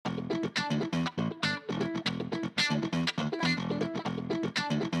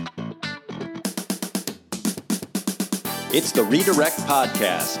It's the Redirect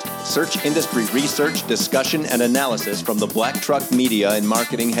Podcast. Search industry research, discussion, and analysis from the Black Truck Media and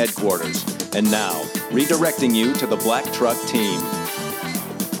Marketing Headquarters. And now, redirecting you to the Black Truck team.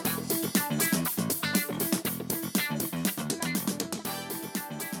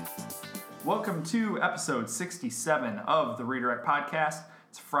 Welcome to episode 67 of the Redirect Podcast.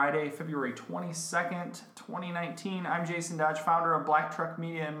 It's Friday, February 22nd, 2019. I'm Jason Dodge, founder of Black Truck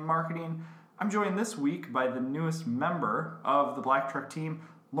Media and Marketing. I'm joined this week by the newest member of the Black Truck team,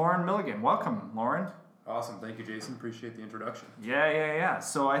 Lauren Milligan. Welcome, Lauren. Awesome. Thank you, Jason. Appreciate the introduction. Yeah.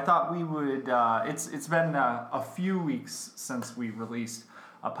 So I thought we would, it's been a few weeks since we released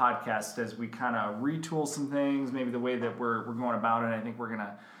a podcast as we kind of retool some things, maybe the way that we're going about it. I think we're going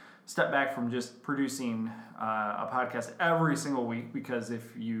to step back from just producing a podcast every single week, because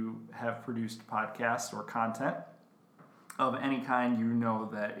if you have produced podcasts or content of any kind, you know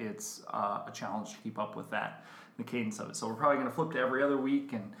that it's a challenge to keep up with that, the cadence of it. So we're probably going to flip to every other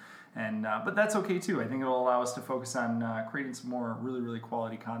week, but that's okay too. I think it'll allow us to focus on creating some more really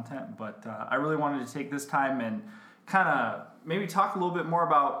quality content. But I really wanted to take this time and kind of maybe talk a little bit more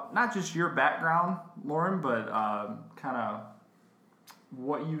about not just your background, Lauren, but kind of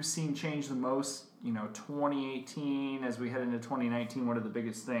what you've seen change the most, 2018 as we head into 2019, what are the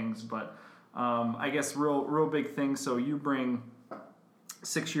biggest things? But I guess real big things. So you bring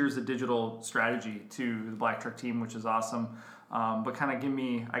 6 years of digital strategy to the Black Truck team, which is awesome. But kind of give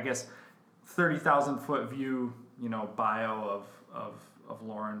me, I guess, 30,000 foot view, bio of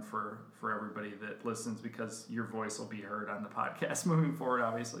Lauren for everybody that listens, because your voice will be heard on the podcast moving forward,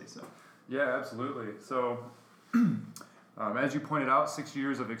 obviously. So yeah, absolutely. So as you pointed out, 6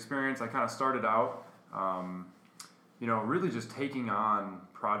 years of experience. I kind of started out, really just taking on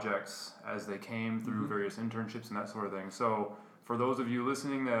projects as they came through various internships and that sort of thing. So for those of you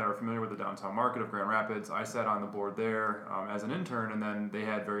listening that are familiar with the downtown market of Grand Rapids, I sat on the board there as an intern, and then they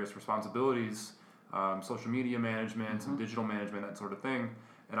had various responsibilities, social media management, some digital management, that sort of thing.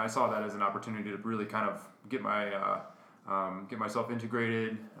 And I saw that as an opportunity to really kind of get myself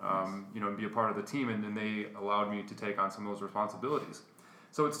integrated, and be a part of the team, and then they allowed me to take on some of those responsibilities.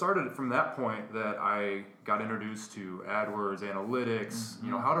 So it started from that point that I got introduced to AdWords, analytics,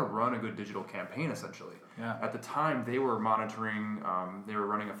 how to run a good digital campaign, essentially. Yeah. At the time, they were monitoring, they were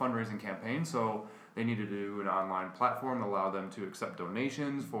running a fundraising campaign, so they needed to do an online platform that allowed them to accept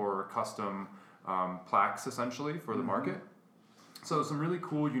donations for custom plaques, essentially, for the market. So some really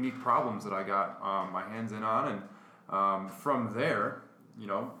cool, unique problems that I got my hands in on, and from there,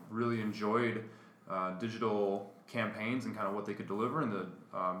 really enjoyed digital campaigns and kind of what they could deliver and the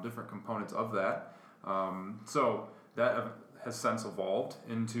different components of that. So that has since evolved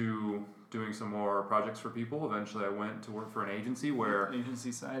into doing some more projects for people. Eventually I went to work for an agency where...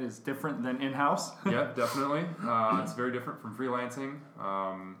 Agency side is different than in-house. Yeah, definitely. It's very different from freelancing.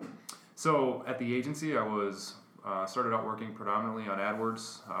 So at the agency I was started out working predominantly on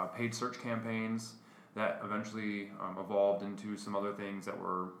AdWords, paid search campaigns. That eventually evolved into some other things that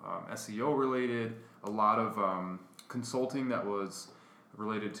were SEO related, a lot of consulting that was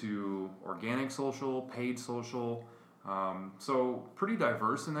related to organic social, paid social, so pretty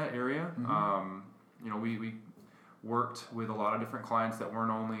diverse in that area. We worked with a lot of different clients that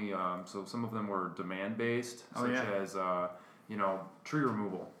weren't only, so some of them were demand-based, as tree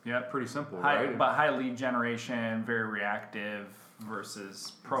removal. Yeah, pretty simple, right? But high lead generation, very reactive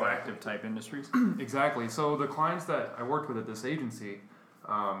versus proactive type industries. Exactly. So the clients that I worked with at this agency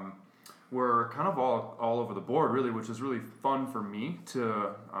were kind of all over the board, really, which was really fun for me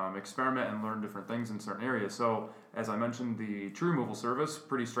to experiment and learn different things in certain areas. So as I mentioned, the tree removal service,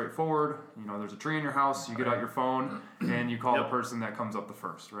 pretty straightforward. There's a tree in your house, you get out your phone, and you call the person that comes up the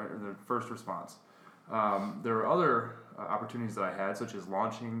first, right, or the first response. There are other opportunities that I had, such as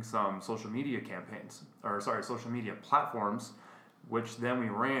launching some social media social media platforms, which then we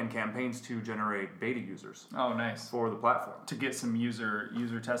ran campaigns to generate beta users. Oh, nice. For the platform. To get some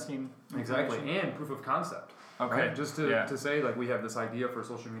user testing? Exactly, and proof of concept. Okay. Right? Just to say, like, we have this idea for a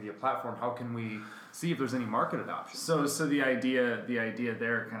social media platform, how can we see if there's any market adoption? So the idea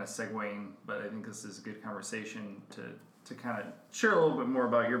there, kind of segueing, but I think this is a good conversation to kind of share a little bit more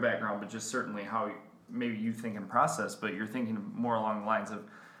about your background, but just certainly how maybe you think and process, but you're thinking more along the lines of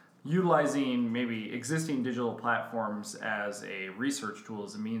utilizing maybe existing digital platforms as a research tool,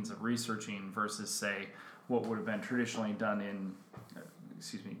 as a means of researching, versus, say, what would have been traditionally done in,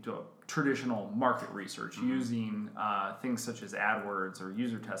 traditional market research, using things such as AdWords or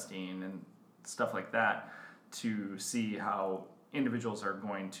user testing and stuff like that to see how individuals are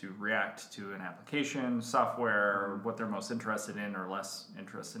going to react to an application, software, what they're most interested in or less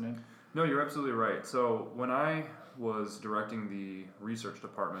interested in. No, you're absolutely right. So when I was directing the research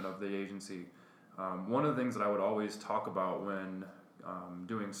department of the agency, one of the things that I would always talk about when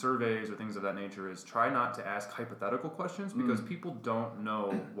doing surveys or things of that nature is try not to ask hypothetical questions because people don't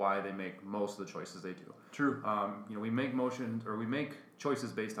know why they make most of the choices they do. True. We make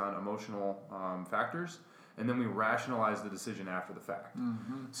choices based on emotional factors, and then we rationalize the decision after the fact.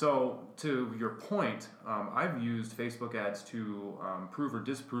 So to your point, I've used Facebook ads to prove or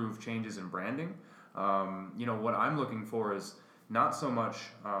disprove changes in branding. What I'm looking for is not so much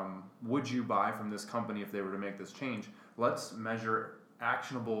would you buy from this company if they were to make this change. Let's measure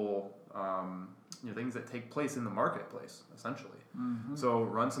actionable things that take place in the marketplace, essentially. So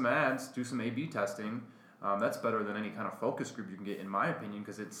run some ads, do some A/B testing. That's better than any kind of focus group you can get, in my opinion,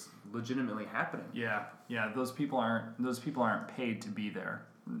 because it's legitimately happening. Yeah. Those people aren't paid to be there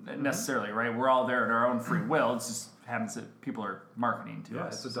necessarily, right? We're all there at our own free will. It just happens that people are marketing to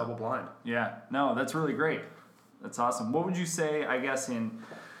us. It's a double blind. Yeah. No, that's really great. That's awesome. What would you say, I guess, in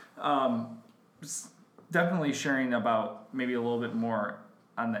definitely sharing about maybe a little bit more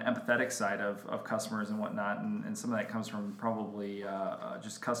on the empathetic side of customers and whatnot, and some of that comes from probably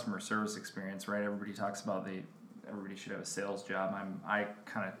just customer service experience, right? Everybody talks about everybody should have a sales job. I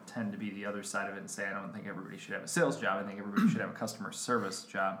kind of tend to be the other side of it and say I don't think everybody should have a sales job. I think everybody should have a customer service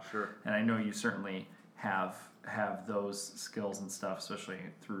job. Sure. And I know you certainly have those skills and stuff, especially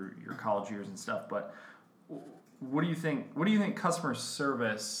through your college years and stuff. But what do you think customer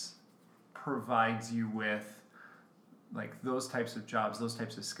service provides you with? Like those types of jobs, those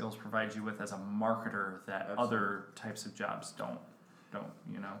types of skills provide you with as a marketer that Absolutely. Other types of jobs don't.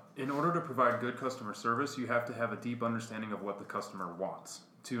 In order to provide good customer service, you have to have a deep understanding of what the customer wants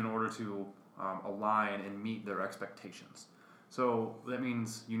in order to align and meet their expectations. So that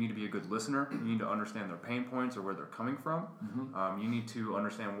means you need to be a good listener. You need to understand their pain points or where they're coming from. You need to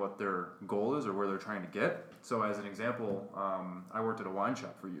understand what their goal is or where they're trying to get. So as an example, I worked at a wine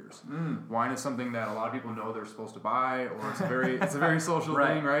shop for years. Wine is something that a lot of people know they're supposed to buy, or it's a very social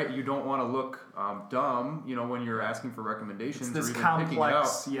Right. thing, right? You don't want to look dumb, when you're asking for recommendations. It's this or even picking it out.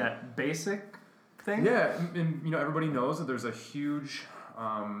 complex yet basic thing. Yeah, and everybody knows that there's a huge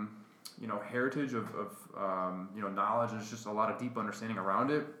heritage of knowledge. There's just a lot of deep understanding around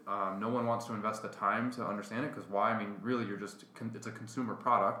it. No one wants to invest the time to understand it because why? I mean, really, it's a consumer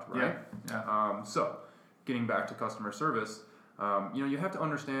product, right? Yeah. So, getting back to customer service, you have to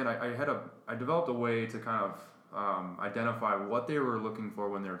understand. I developed a way to kind of identify what they were looking for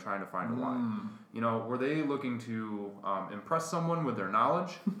when they were trying to find a wine. Were they looking to impress someone with their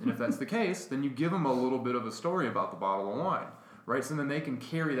knowledge? And if that's the case, then you give them a little bit of a story about the bottle of wine. Right, so then they can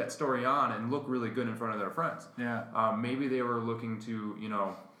carry that story on and look really good in front of their friends. Yeah. Maybe they were looking to,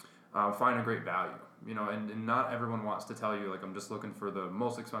 find a great value. And not everyone wants to tell you like I'm just looking for the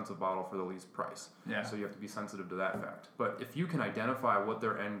most expensive bottle for the least price. Yeah. So you have to be sensitive to that fact. But if you can identify what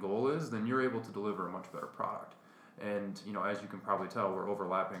their end goal is, then you're able to deliver a much better product. And as you can probably tell, we're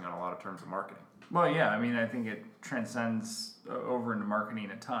overlapping on a lot of terms of marketing. Well, yeah. I mean, I think it transcends over into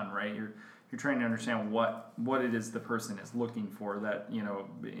marketing a ton, right? You're trying to understand what it is the person is looking for. That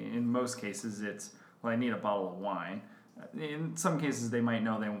in most cases it's I need a bottle of wine. In some cases they might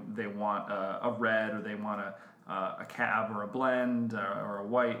know they want a red, or they want a cab or a blend or a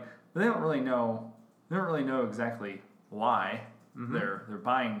white, but they don't really know exactly why they're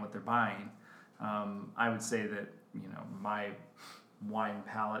buying what they're buying. I would say that my wine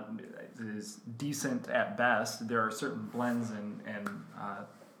palate is decent at best. There are certain blends and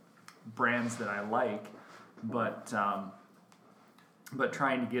brands that I like, but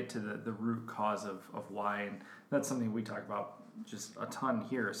trying to get to the root cause of why, and that's something we talk about just a ton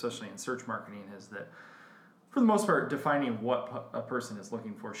here, especially in search marketing, is that for the most part, defining what a person is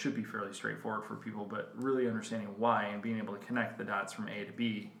looking for should be fairly straightforward for people, but really understanding why and being able to connect the dots from A to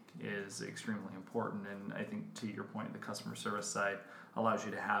B is extremely important. And I think, to your point, the customer service side allows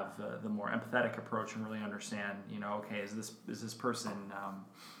you to have the more empathetic approach and really understand, okay, is this person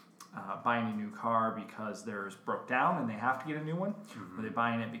buying a new car because theirs broke down and they have to get a new one? Are they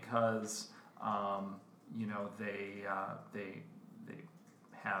buying it because they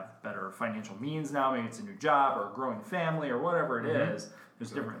have better financial means now? Maybe it's a new job or a growing family or whatever it is.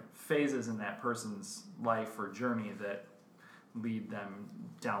 There's different phases in that person's life or journey that lead them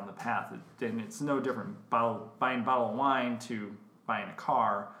down the path. And it's no different buying a bottle of wine to buying a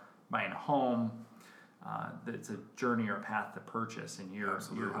car, buying a home. It's a journey or a path to purchase, and you're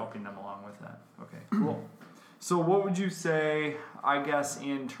helping them along with that. Okay, cool. So what would you say, I guess,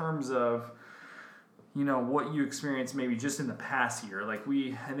 in terms of what you experienced maybe just in the past year. Like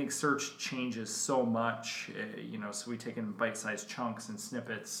I think search changes so much, so we take in bite-sized chunks and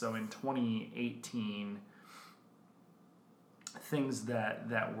snippets. So in 2018, things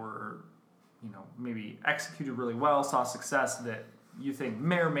that were, maybe executed really well, saw success that you think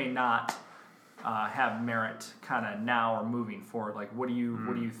may or may not have merit kind of now or moving forward. Like what do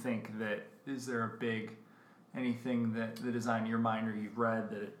you think is there a big, anything that is on your mind or you've read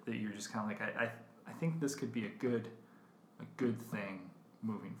that you're just kind of like, I think this could be a good thing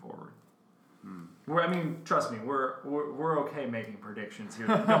moving forward. Trust me, we're okay making predictions here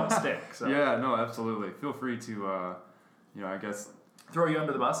that don't stick. So. Yeah, no, absolutely. Feel free to, I guess, throw you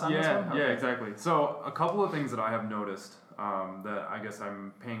under the bus on this one? Okay. Yeah, exactly. So a couple of things that I have noticed that I guess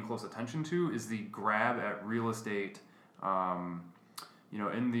I'm paying close attention to is the grab at real estate.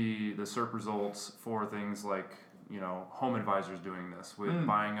 In the SERP results for things like Home Advisor's doing this with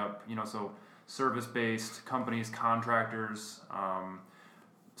buying up so service-based companies, contractors.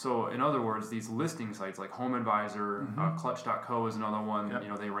 So in other words, these listing sites like Home Advisor, Clutch.co is another one.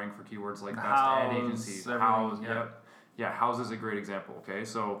 Yep. They rank for keywords like best House, ad agencies. House, yeah, House is a great example. Okay,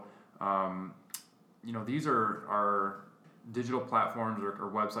 so these are digital platforms or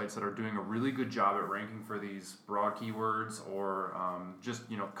websites that are doing a really good job at ranking for these broad keywords or just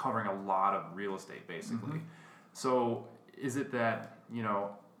covering a lot of real estate basically. So is it that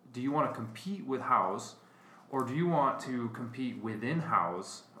do you want to compete with House, or do you want to compete within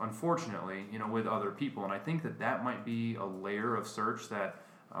House? Unfortunately, with other people, and I think that might be a layer of search that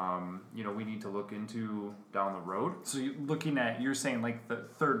we need to look into down the road. So you're saying like the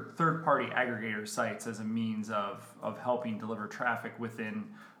third party aggregator sites as a means of helping deliver traffic within,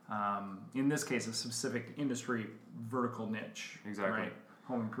 in this case, a specific industry vertical niche. Exactly. Right?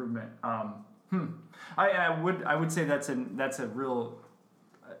 Home improvement. I would say that's an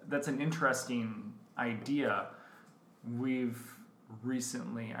interesting idea. We've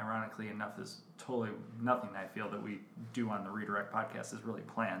recently, ironically enough, is totally nothing I feel that we do on the Redirect podcast is really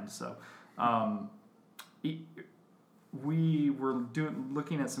planned. So we were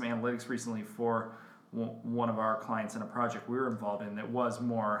looking at some analytics recently for one of our clients in a project we were involved in that was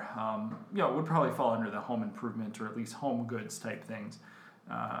more, it would probably fall under the home improvement or at least home goods type things.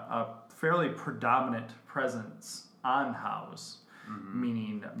 A fairly predominant presence on House,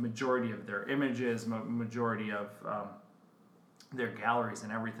 meaning majority of their images, majority of their galleries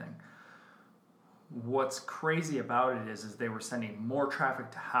and everything. What's crazy about it is they were sending more traffic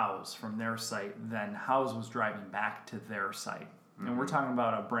to House from their site than House was driving back to their site. And we're talking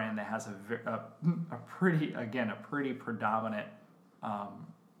about a brand that has a pretty predominant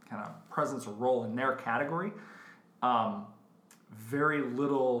kind of presence or role in their category. Very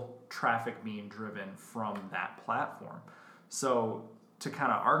little traffic being driven from that platform. So to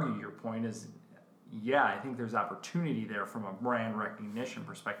kind of argue your point is, yeah, I think there's opportunity there from a brand recognition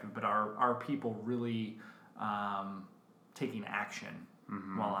perspective, but are people really taking action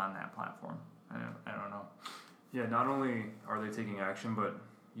while on that platform? I don't know. Yeah, not only are they taking action, but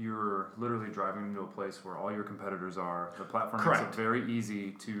you're literally driving into a place where all your competitors are. The platform makes it very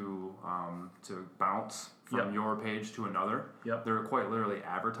easy to bounce from your page to another. Yep. They're quite literally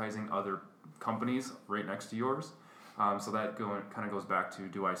advertising other companies right next to yours. So that kind of goes back to,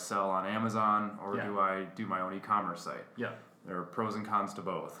 do I sell on Amazon or do I do my own e-commerce site? Yeah. There are pros and cons to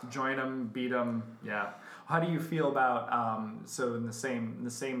both. Join them, beat them. Yeah. How do you feel about so in the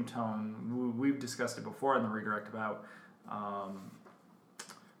same tone? We've discussed it before in the Redirect about.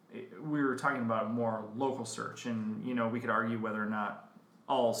 We were talking about more local search, and we could argue whether or not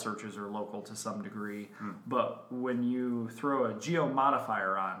all searches are local to some degree. But when you throw a geo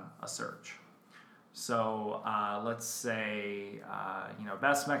modifier on a search, so let's say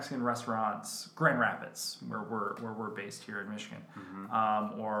best Mexican restaurants, Grand Rapids, where we're based here in Michigan,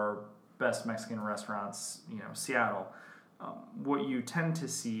 or best Mexican restaurants, Seattle. What you tend to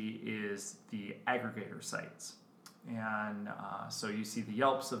see is the aggregator sites, and so you see the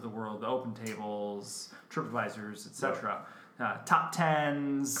Yelps of the world, the Open Tables, TripAdvisors, etc. Top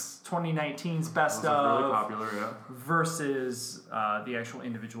 10s, 2019's best of, really popular, versus the actual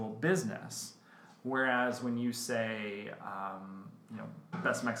individual business. Whereas when you say,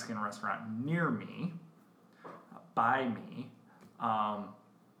 best Mexican restaurant near me, by me,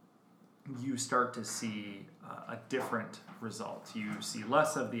 you start to see a different result. You see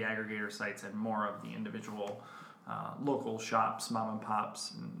less of the aggregator sites and more of the individual local shops, mom and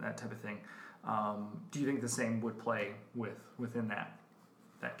pops, and that type of thing. Do you think the same would play within that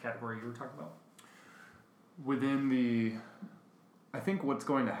category you were talking about? I think what's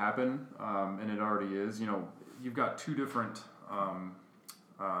going to happen, and it already is, you've got two different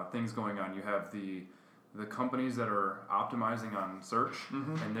things going on. You have the the companies that are optimizing on search,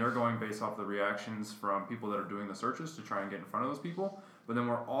 and they're going based off the reactions from people that are doing the searches to try and get in front of those people. But then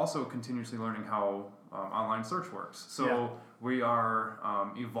we're also continuously learning how online search works. So we are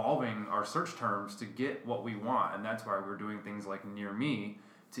evolving our search terms to get what we want, and that's why we're doing things like near me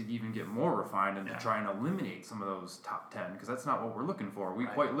to even get more refined and to try and eliminate some of those top 10, because that's not what we're looking for. We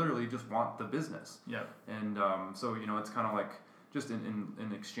quite literally just want the business. And so, it's kind of like just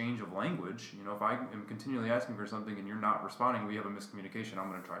in exchange of language, if I am continually asking for something and you're not responding, we have a miscommunication. I'm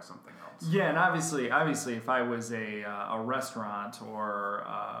going to try something else. Yeah, and obviously, if I was a restaurant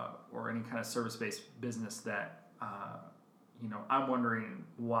or any kind of service-based business that I'm wondering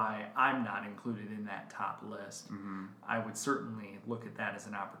why I'm not included in that top list, I would certainly look at that as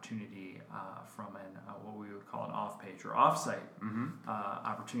an opportunity from what we would call an off-page or off-site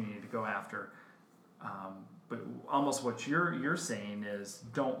opportunity to go after. But almost what you're saying is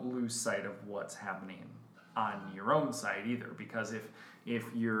don't lose sight of what's happening on your own site either, because if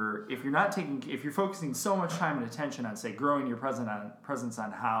you're focusing so much time and attention on, say, growing your presence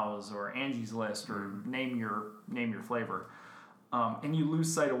on House or Angie's List or name your flavor, and you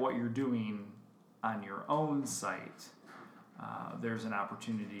lose sight of what you're doing on your own site, there's an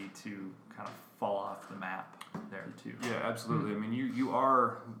opportunity to kind of fall off the map there too. Yeah, absolutely. I mean, you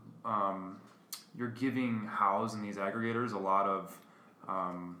are you're giving House and these aggregators a lot of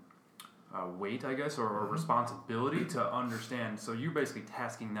weight, I guess, or responsibility to understand. So you're basically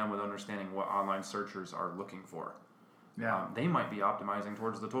tasking them with understanding what online searchers are looking for. Yeah, they might be optimizing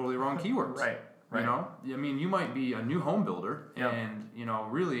towards the totally wrong keywords. Right. I mean, you might be a new home builder, and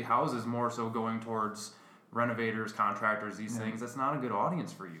really House is more so going towards renovators, contractors, these things. That's not a good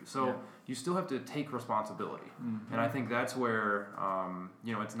audience for you. So you still have to take responsibility, and I think that's where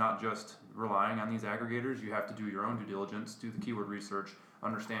it's not just relying on these aggregators. You have to do your own due diligence, do the keyword research,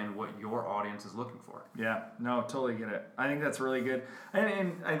 understand what your audience is looking for. Yeah, no, totally get it. I think that's really good,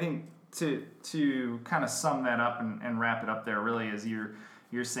 and I think to kind of sum that up and wrap it up there, really, is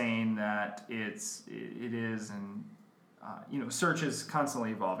you're saying that it is, and search is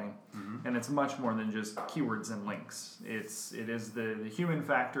constantly evolving, and it's much more than just keywords and links. It is the human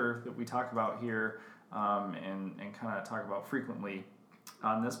factor that we talk about here, and kind of talk about frequently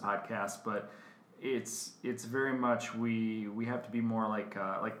on this podcast. But it's very much we have to be more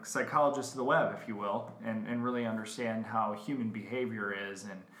like psychologists of the web, if you will, and really understand how human behavior is,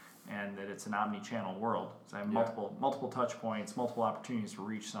 and that it's an omni-channel world. So I have multiple touch points, multiple opportunities to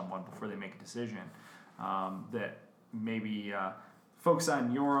reach someone before they make a decision. That maybe focus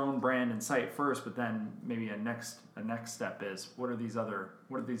on your own brand and site first, but then maybe a next step is what are these other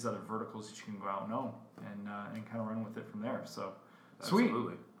verticals that you can go out and own, and kind of run with it from there. So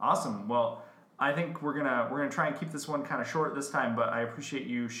Absolutely. Sweet, awesome. Well, I think we're gonna try and keep this one kind of short this time, but I appreciate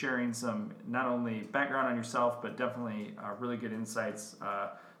you sharing some not only background on yourself, but definitely really good insights.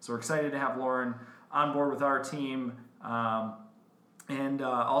 So we're excited to have Lauren on board with our team, and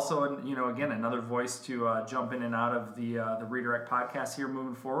also, again, another voice to jump in and out of the Redirect podcast here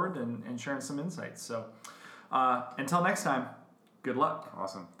moving forward, and sharing some insights. So until next time, good luck.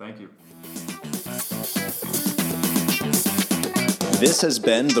 Awesome. Thank you. This has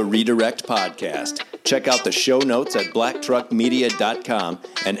been the Redirect Podcast. Check out the show notes at blacktruckmedia.com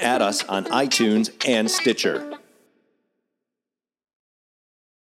and add us on iTunes and Stitcher.